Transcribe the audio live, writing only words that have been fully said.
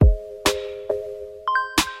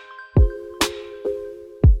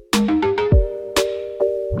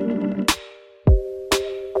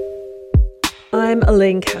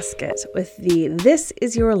Elaine Casket with the This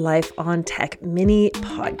Is Your Life on Tech mini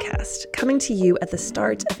podcast, coming to you at the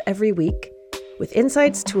start of every week with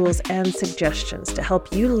insights, tools, and suggestions to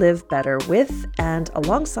help you live better with and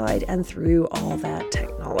alongside and through all that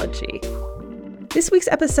technology. This week's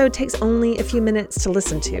episode takes only a few minutes to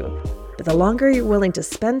listen to, but the longer you're willing to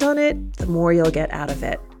spend on it, the more you'll get out of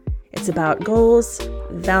it. It's about goals,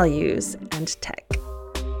 values, and tech.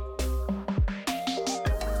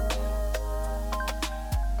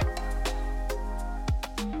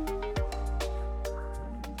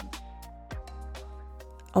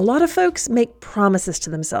 A lot of folks make promises to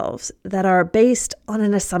themselves that are based on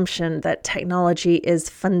an assumption that technology is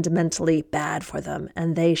fundamentally bad for them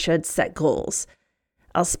and they should set goals.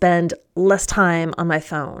 I'll spend less time on my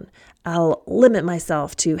phone. I'll limit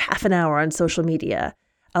myself to half an hour on social media.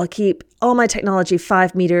 I'll keep all my technology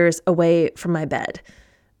 5 meters away from my bed.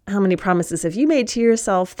 How many promises have you made to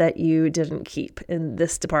yourself that you didn't keep in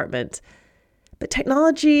this department? But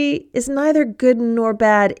technology is neither good nor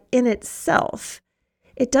bad in itself.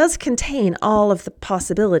 It does contain all of the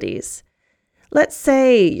possibilities. Let's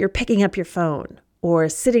say you're picking up your phone or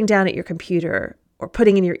sitting down at your computer or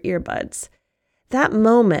putting in your earbuds. That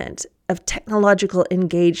moment of technological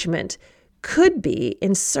engagement could be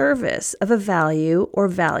in service of a value or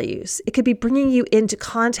values. It could be bringing you into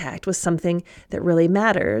contact with something that really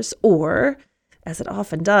matters, or, as it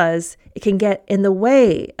often does, it can get in the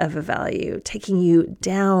way of a value, taking you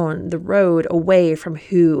down the road away from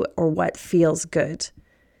who or what feels good.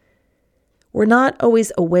 We're not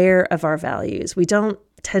always aware of our values. We don't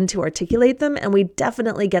tend to articulate them, and we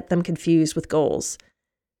definitely get them confused with goals.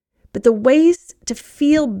 But the ways to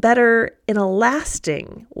feel better in a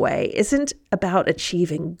lasting way isn't about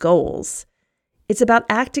achieving goals. It's about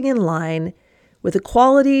acting in line with the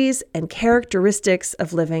qualities and characteristics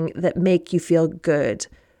of living that make you feel good,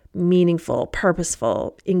 meaningful,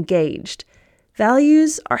 purposeful, engaged.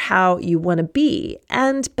 Values are how you want to be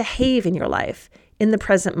and behave in your life in the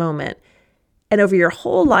present moment. And over your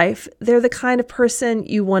whole life, they're the kind of person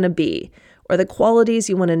you want to be, or the qualities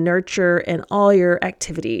you want to nurture in all your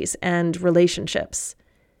activities and relationships.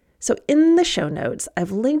 So in the show notes,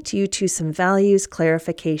 I've linked you to some values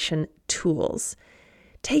clarification tools.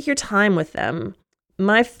 Take your time with them.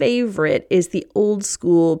 My favorite is the old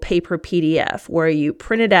school paper PDF, where you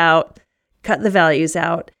print it out, cut the values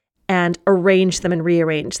out, and arrange them and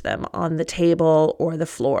rearrange them on the table or the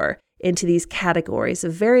floor into these categories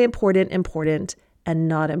of very important, important, and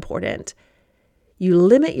not important. You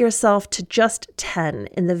limit yourself to just 10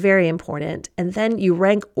 in the very important, and then you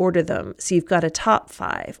rank order them so you've got a top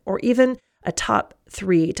 5 or even a top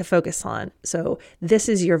 3 to focus on. So this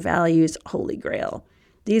is your values holy grail.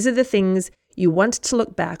 These are the things you want to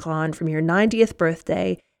look back on from your 90th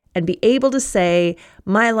birthday and be able to say,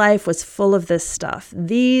 my life was full of this stuff.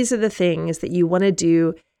 These are the things that you want to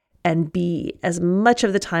do and be as much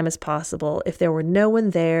of the time as possible if there were no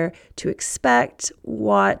one there to expect,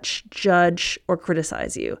 watch, judge, or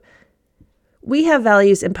criticize you. We have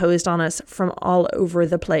values imposed on us from all over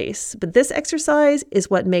the place, but this exercise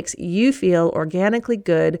is what makes you feel organically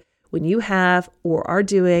good when you have or are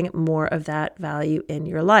doing more of that value in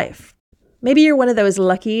your life. Maybe you're one of those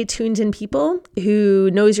lucky, tuned-in people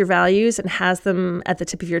who knows your values and has them at the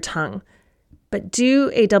tip of your tongue. But do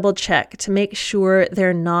a double check to make sure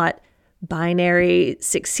they're not binary,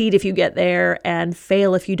 succeed if you get there and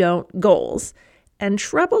fail if you don't goals. And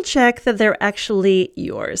treble check that they're actually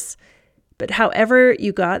yours. But however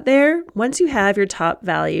you got there, once you have your top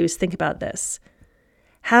values, think about this.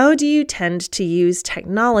 How do you tend to use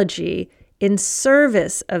technology in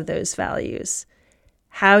service of those values?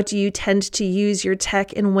 How do you tend to use your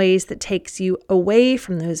tech in ways that takes you away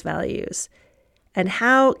from those values? And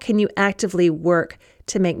how can you actively work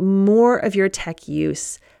to make more of your tech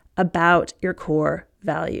use about your core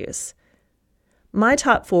values? My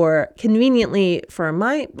top 4, conveniently for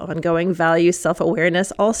my ongoing value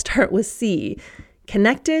self-awareness, all start with C: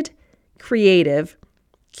 connected, creative,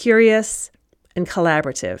 curious, and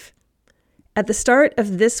collaborative. At the start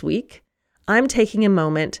of this week, I'm taking a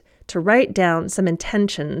moment to write down some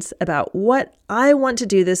intentions about what I want to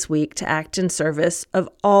do this week to act in service of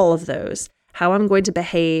all of those. How I'm going to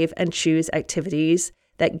behave and choose activities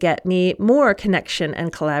that get me more connection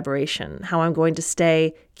and collaboration, how I'm going to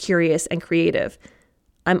stay curious and creative.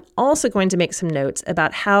 I'm also going to make some notes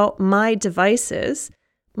about how my devices,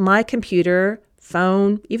 my computer,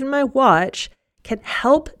 phone, even my watch, can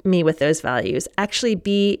help me with those values, actually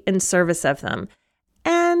be in service of them,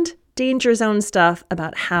 and danger zone stuff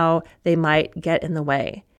about how they might get in the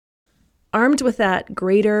way. Armed with that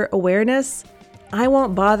greater awareness, I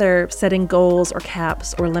won't bother setting goals or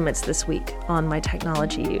caps or limits this week on my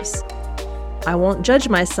technology use. I won't judge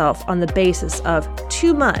myself on the basis of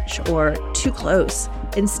too much or too close.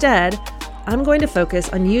 Instead, I'm going to focus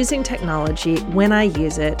on using technology when I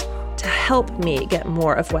use it to help me get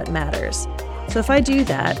more of what matters. So if I do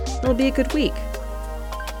that, it'll be a good week.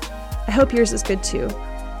 I hope yours is good too.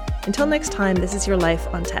 Until next time, this is Your Life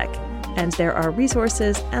on Tech, and there are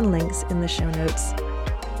resources and links in the show notes.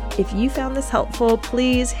 If you found this helpful,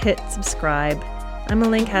 please hit subscribe. I'm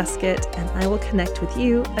Elaine Caskett, and I will connect with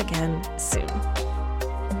you again soon.